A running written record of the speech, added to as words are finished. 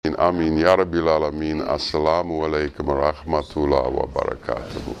Amin. Ya Rabbil Alameen. Assalamu alaikum wa rahmatullah wa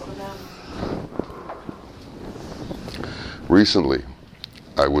barakatuh. Recently,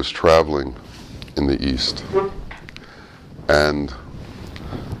 I was traveling in the East, and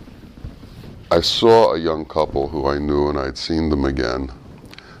I saw a young couple who I knew, and I'd seen them again.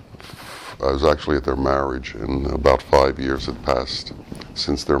 I was actually at their marriage, and about 5 years had passed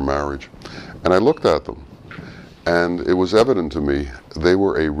since their marriage. And I looked at them, and it was evident to me they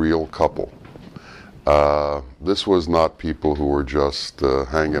were a real couple. This was not people who were just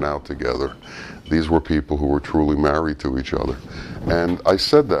hanging out together. These were people who were truly married to each other. And I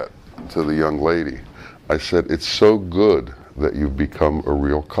said that to the young lady. I said, it's so good that you've become a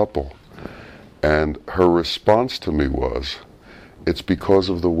real couple. And her response to me was, it's because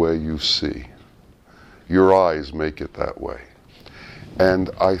of the way you see. Your eyes make it that way. And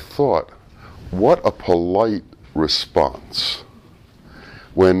I thought, what a polite response.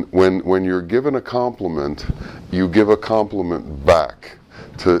 When you're given a compliment, you give a compliment back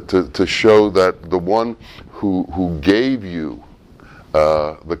to show that the one who gave you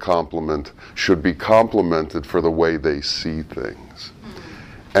the compliment should be complimented for the way they see things.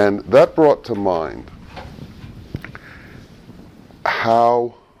 And that brought to mind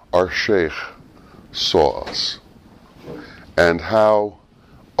how our Sheikh saw us and how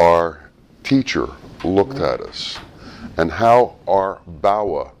our teacher looked at us and how our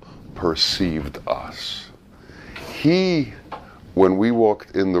Bawa perceived us. He, when we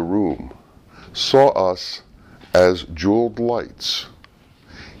walked in the room, saw us as jeweled lights.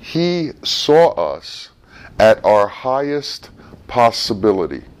 He saw us at our highest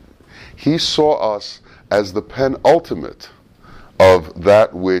possibility. He saw us as the penultimate of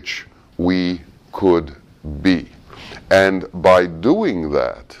that which we could be. And by doing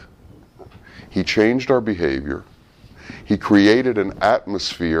that, he changed our behavior. He created an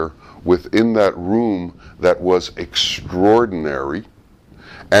atmosphere within that room that was extraordinary.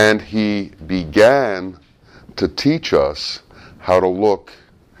 And he began to teach us how to look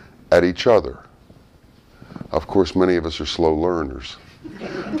at each other. Of course, many of us are slow learners.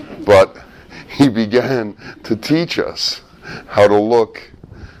 But he began to teach us how to look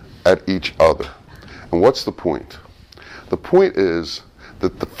at each other. And what's the point? The point is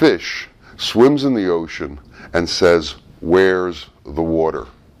that the fish swims in the ocean and says, where's the water?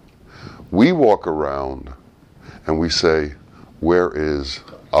 We walk around and we say, where is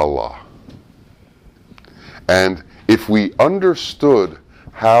Allah? And if we understood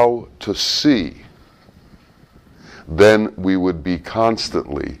how to see, then we would be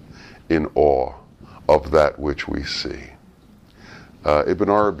constantly in awe of that which we see. Ibn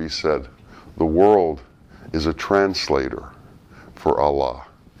Arabi said, the world is a translator for Allah.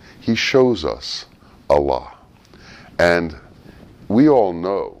 He shows us Allah. And we all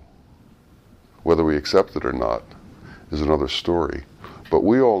know, whether we accept it or not is another story, but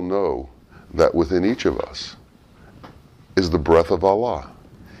we all know that within each of us is the breath of Allah.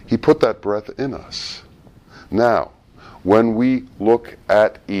 He put that breath in us. Now, when we look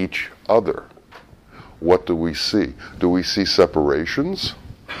at each other, what do we see? Do we see separations,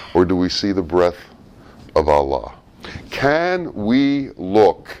 or do we see the breath of Allah? Can we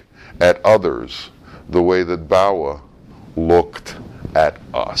look at others the way that Bawa looked at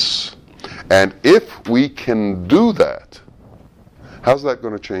us? And if we can do that, how's that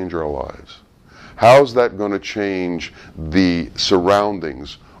going to change our lives? How's that going to change the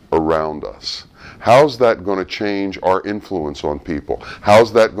surroundings around us? How's that going to change our influence on people?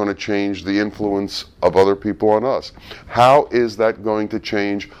 How's that going to change the influence of other people on us? How is that going to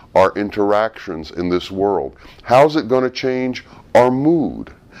change our interactions in this world? How's it going to change our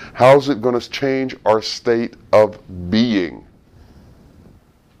mood? How's it going to change our state of being?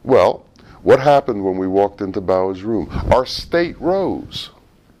 Well, what happened when we walked into Bawa's room? Our state rose.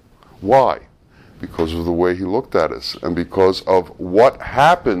 Why? Because of the way he looked at us, and because of what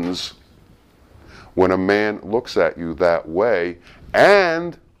happens when a man looks at you that way,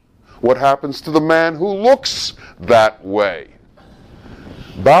 and what happens to the man who looks that way.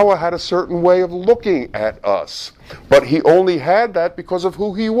 Bawa had a certain way of looking at us, but he only had that because of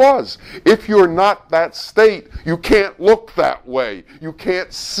who he was. If you're not that state, you can't look that way. You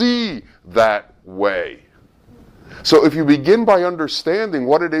can't see that way. So if you begin by understanding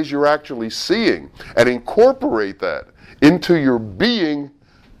what it is you're actually seeing and incorporate that into your being,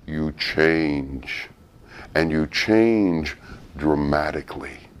 you change. And you change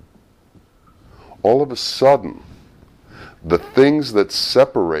dramatically. All of a sudden, the things that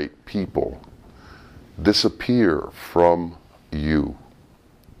separate people disappear from you.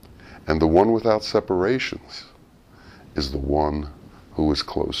 And the one without separations is the one who is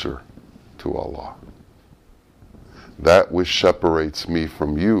closer to Allah. That which separates me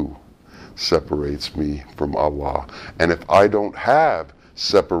from you separates me from Allah. And if I don't have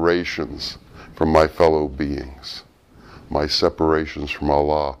separations from my fellow beings, my separations from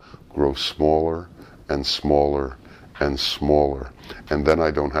Allah grow smaller and smaller and smaller. And then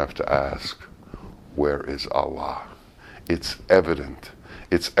I don't have to ask, where is Allah? It's evident.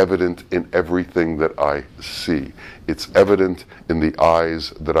 It's evident in everything that I see. It's evident in the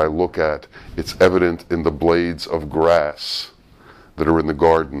eyes that I look at. It's evident in the blades of grass that are in the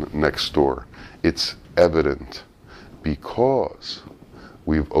garden next door. It's evident because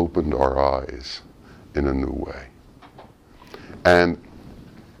we've opened our eyes in a new way. And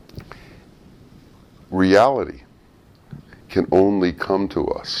reality can only come to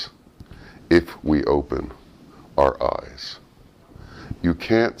us if we open our eyes. You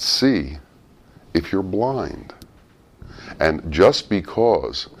can't see if you're blind. And just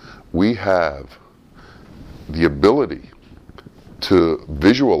because we have the ability to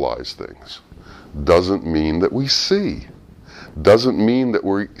visualize things doesn't mean that we see. Doesn't mean that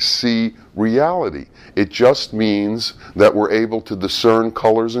we see reality. It just means that we're able to discern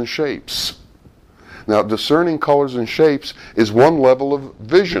colors and shapes. Now, discerning colors and shapes is one level of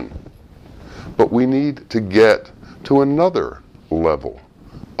vision, but we need to get to another level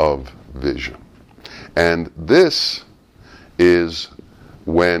of vision. And this is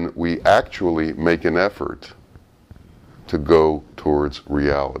when we actually make an effort to go towards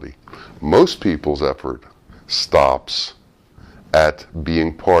reality. Most people's effort stops at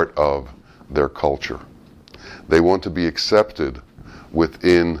being part of their culture. They want to be accepted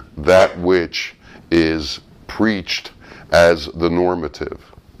within that which is preached as the normative,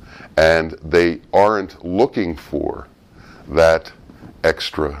 and they aren't looking for that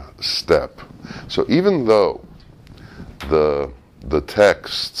extra step. So even though the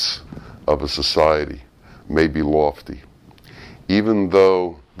texts of a society may be lofty, even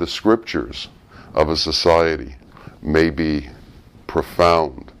though the scriptures of a society may be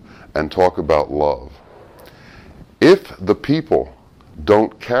profound and talk about love, if the people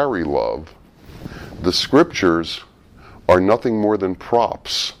don't carry love, the scriptures are nothing more than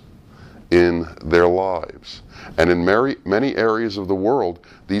props in their lives. And in many areas of the world,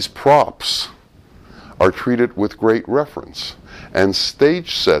 these props are treated with great reverence. And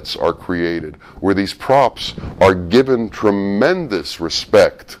stage sets are created where these props are given tremendous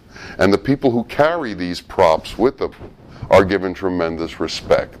respect. And the people who carry these props with them are given tremendous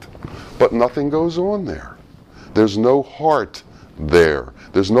respect. But nothing goes on there. There's no heart there.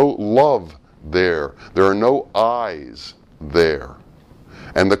 There's no love there. There are no eyes there.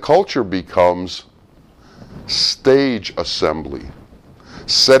 And the culture becomes stage assembly,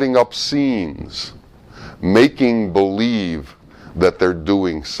 setting up scenes, making believe that they're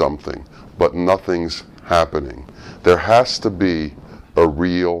doing something, but nothing's happening. There has to be a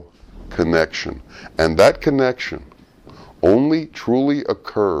real connection. And that connection only truly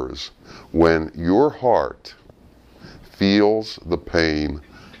occurs when your heart feels the pain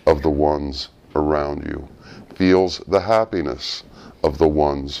of the ones around you, feels the happiness of the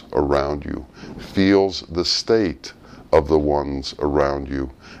ones around you, feels the state of the ones around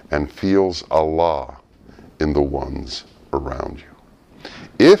you, and feels Allah in the ones around you.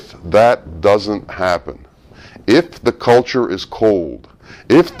 If that doesn't happen, if the culture is cold,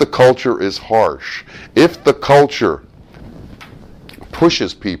 if the culture is harsh, if the culture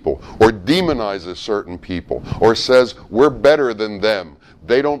pushes people or demonizes certain people or says we're better than them,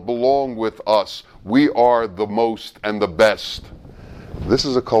 they don't belong with us, we are the most and the best, this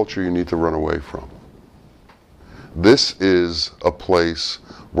is a culture you need to run away from. This is a place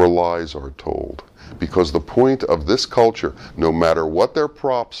where lies are told. Because the point of this culture, no matter what their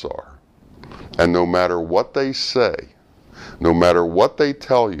props are, and no matter what they say, no matter what they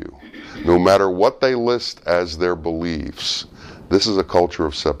tell you, no matter what they list as their beliefs, this is a culture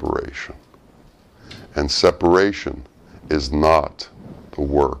of separation. And separation is not the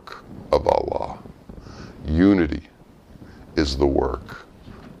work of Allah. Unity is the work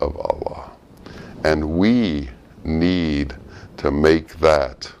of Allah. And we need to make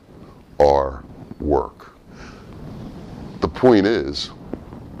that our work. The point is,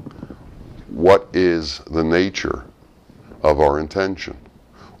 what is the nature of our intention?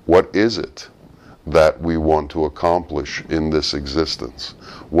 What is it that we want to accomplish in this existence?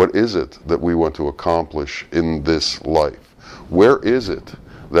 What is it that we want to accomplish in this life? Where is it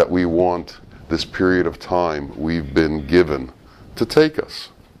that we want this period of time we've been given to take us?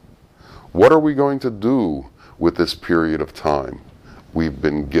 What are we going to do with this period of time we've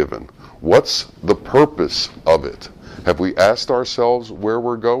been given? What's the purpose of it? Have we asked ourselves where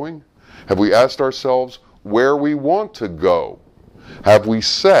we're going? Have we asked ourselves where we want to go? Have we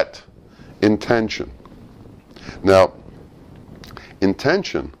set intention? Now,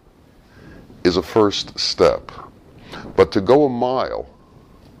 intention is a first step, but to go a mile,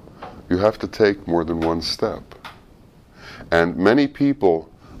 you have to take more than one step. And many people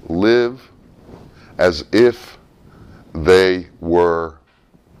live as if they were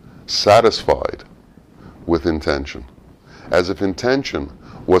satisfied with intention, as if intention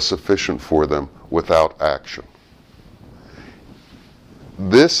was sufficient for them without action.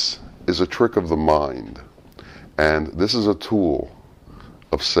 This is a trick of the mind, and this is a tool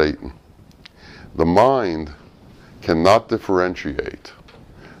of Satan. The mind cannot differentiate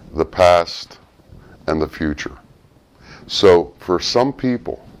the past and the future. So for some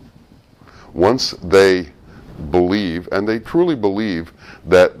people, once they believe, and they truly believe,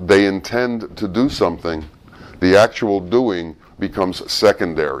 that they intend to do something, the actual doing becomes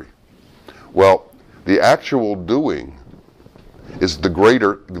secondary. Well, the actual doing is the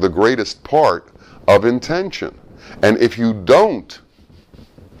greatest part of intention. And if you don't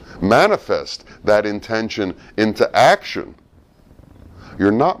manifest that intention into action,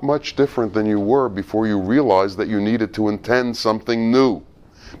 you're not much different than you were before you realized that you needed to intend something new,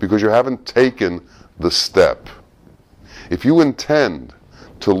 because you haven't taken the step. If you intend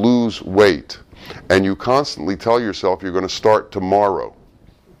to lose weight and you constantly tell yourself you're going to start tomorrow,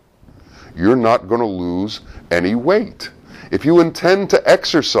 you're not going to lose any weight. If you intend to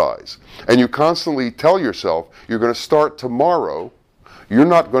exercise and you constantly tell yourself you're going to start tomorrow, you're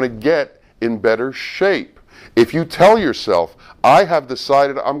not going to get in better shape. If you tell yourself, I have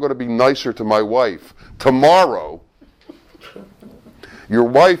decided I'm going to be nicer to my wife tomorrow, your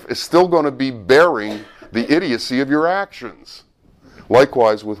wife is still going to be bearing the idiocy of your actions.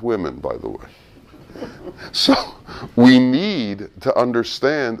 Likewise with women, by the way. So we need to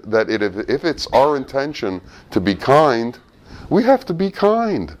understand that if it's our intention to be kind, we have to be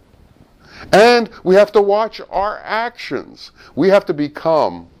kind. And we have to watch our actions. We have to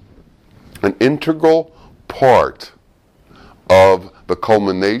become an integral part of the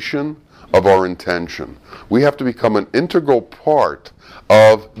culmination of our intention. We have to become an integral part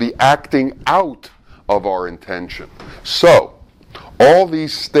of the acting out of our intention. So, all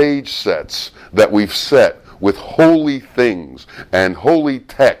these stage sets that we've set with holy things and holy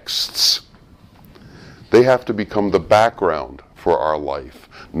texts, they have to become the background for our life,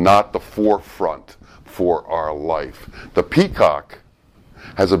 not the forefront for our life. The peacock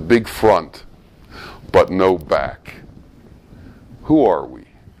has a big front, but no back. Who are we?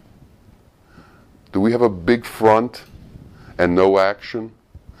 Do we have a big front and no action?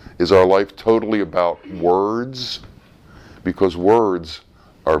 Is our life totally about words? Because words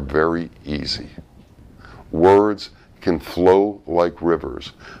are very easy. Words can flow like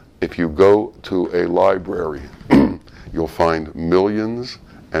rivers. If you go to a library, you'll find millions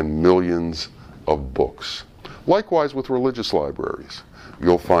and millions of books. Likewise with religious libraries,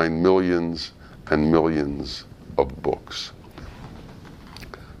 you'll find millions and millions of books.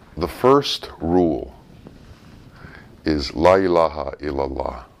 The first rule is La ilaha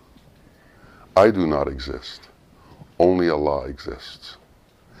illallah. I do not exist. Only Allah exists.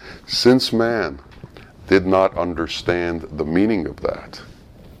 Since man did not understand the meaning of that,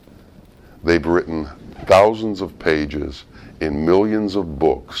 they've written thousands of pages in millions of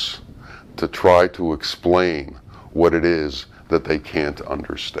books to try to explain what it is that they can't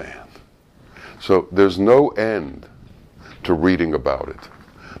understand. So there's no end to reading about it.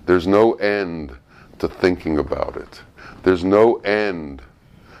 There's no end to thinking about it. There's no end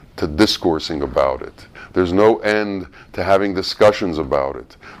to discoursing about it. There's no end to having discussions about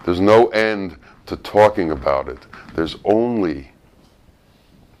it. There's no end to talking about it. There's only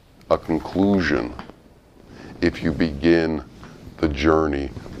a conclusion if you begin the journey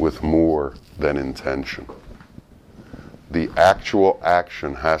with more than intention. The actual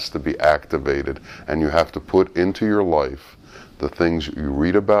action has to be activated, and you have to put into your life the things you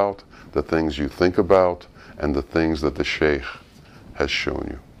read about, the things you think about, and the things that the Sheikh has shown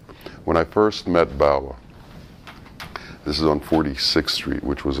you. When I first met Bawa, this is on 46th Street,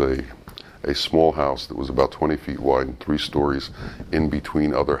 which was a small house that was about 20 feet wide and 3 stories in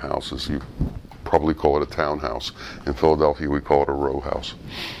between other houses. You probably call it a townhouse. In Philadelphia, we call it a row house.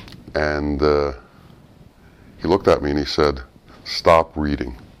 And he looked at me and he said, "Stop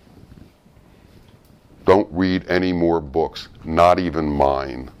reading. Don't read any more books, not even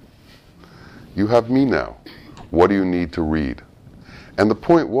mine. You have me now. What do you need to read?" And the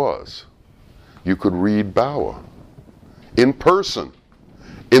point was, you could read Bawa in person,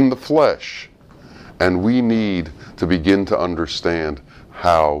 in the flesh. And we need to begin to understand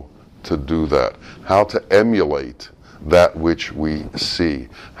how to do that, how to emulate that which we see,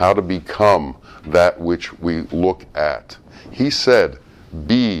 how to become that which we look at. He said,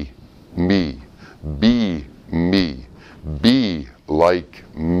 be me, be me, be like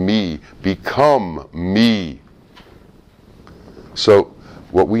me, become me. So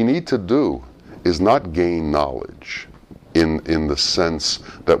what we need to do is not gain knowledge in the sense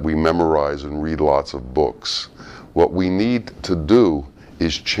that we memorize and read lots of books. What we need to do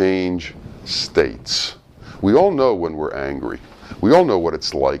is change states. We all know when we're angry. We all know what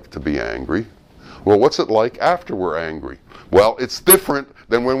it's like to be angry. Well, what's it like after we're angry? Well, it's different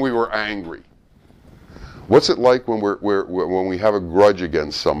than when we were angry. What's it like when when we have a grudge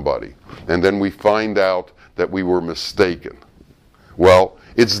against somebody and then we find out that we were mistaken? Well,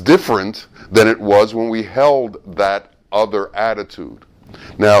 it's different than it was when we held that other attitude.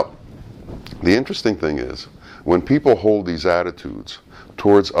 Now, the interesting thing is, when people hold these attitudes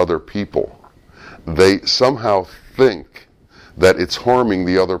towards other people, they somehow think that it's harming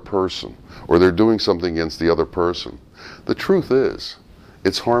the other person or they're doing something against the other person. The truth is,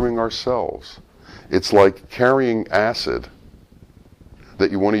 it's harming ourselves. It's like carrying acid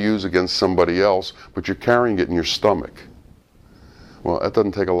that you want to use against somebody else, but you're carrying it in your stomach. Well, that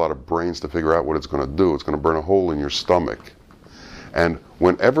doesn't take a lot of brains to figure out what it's going to do. It's going to burn a hole in your stomach. And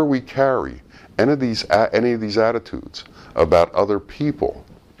whenever we carry any of these attitudes about other people,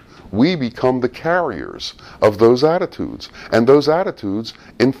 we become the carriers of those attitudes. And those attitudes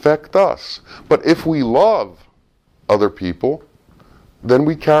infect us. But if we love other people, then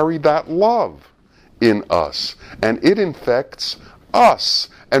we carry that love in us. And it infects us.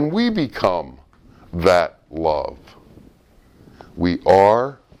 And we become that love. We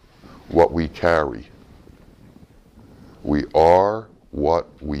are what we carry. We are what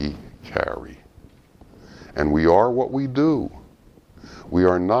we carry. And we are what we do. We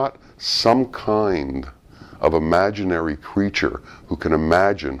are not some kind of imaginary creature who can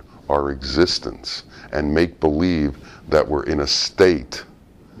imagine our existence and make believe that we're in a state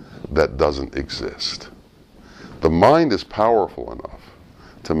that doesn't exist. The mind is powerful enough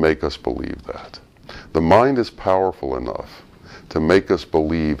to make us believe that. The mind is powerful enough to make us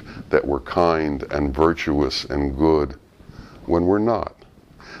believe that we're kind and virtuous and good when we're not.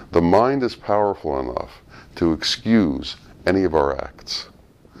 The mind is powerful enough to excuse any of our acts.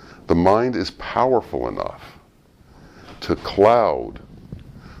 The mind is powerful enough to cloud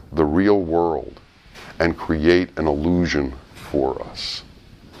the real world and create an illusion for us.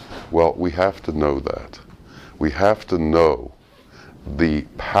 Well, we have to know that. We have to know the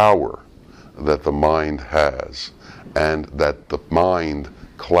power that the mind has and that the mind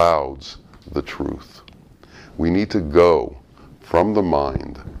clouds the truth. We need to go from the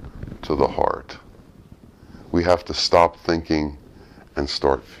mind to the heart. We have to stop thinking and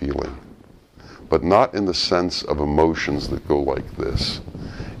start feeling. But not in the sense of emotions that go like this,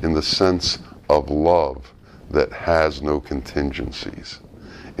 in the sense of love that has no contingencies,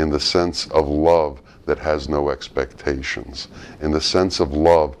 in the sense of love that has no expectations, in the sense of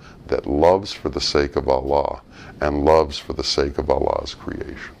love that loves for the sake of Allah and loves for the sake of Allah's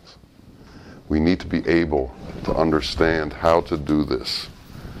creations. We need to be able to understand how to do this.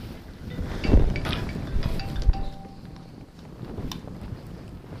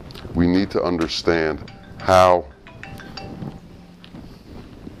 We need to understand how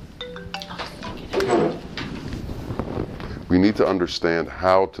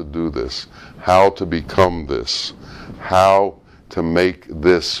to do this, how to become this, how to make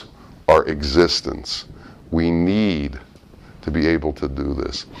this our existence. We need to be able to do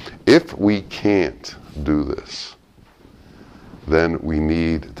this. If we can't do this, then we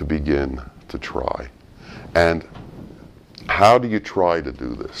need to begin to try. And how do you try to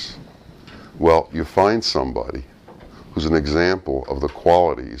do this? Well, you find somebody who's an example of the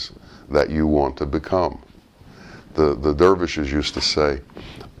qualities that you want to become. The dervishes used to say,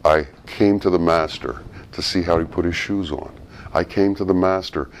 I came to the master to see how he put his shoes on. I came to the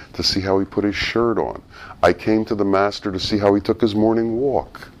master to see how he put his shirt on. I came to the master to see how he took his morning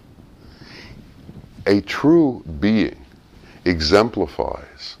walk. A true being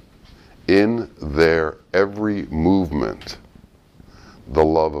exemplifies in their every movement the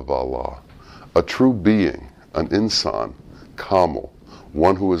love of Allah. A true being, an insan, kamil,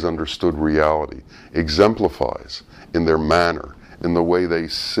 one who has understood reality, exemplifies in their manner, in the way they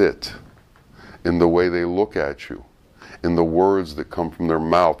sit, in the way they look at you, in the words that come from their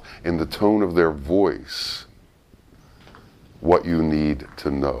mouth, in the tone of their voice, what you need to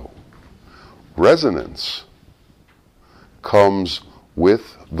know. Resonance comes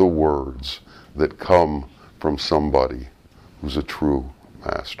with the words that come from somebody who's a true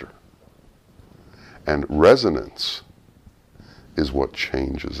master. And resonance is what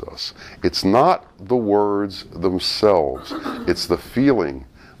changes us. It's not the words themselves, it's the feeling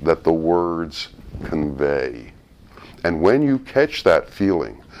that the words convey. And when you catch that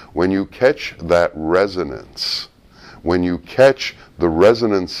feeling, when you catch that resonance, when you catch the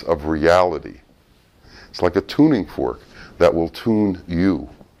resonance of reality, it's like a tuning fork that will tune you.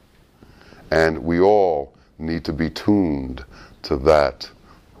 And we all need to be tuned to that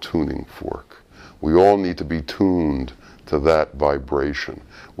tuning fork. We all need to be tuned to that vibration.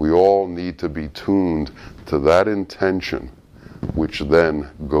 We all need to be tuned to that intention, which then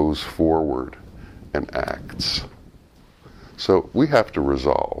goes forward and acts. So we have to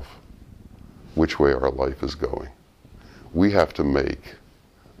resolve which way our life is going. We have to make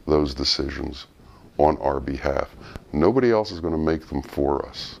those decisions on our behalf. Nobody else is going to make them for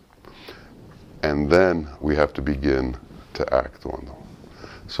us. And then we have to begin to act on them.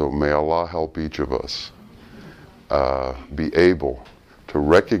 So may Allah help each of us be able to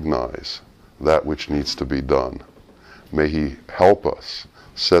recognize that which needs to be done. May He help us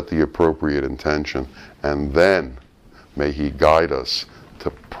set the appropriate intention, and then may He guide us to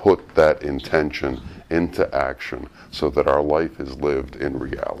put that intention into action so that our life is lived in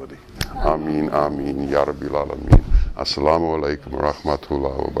reality. Ameen, ameen, ya Rabbil Alameen. Assalamu alaikum wa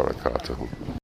rahmatullahi wa barakatuh.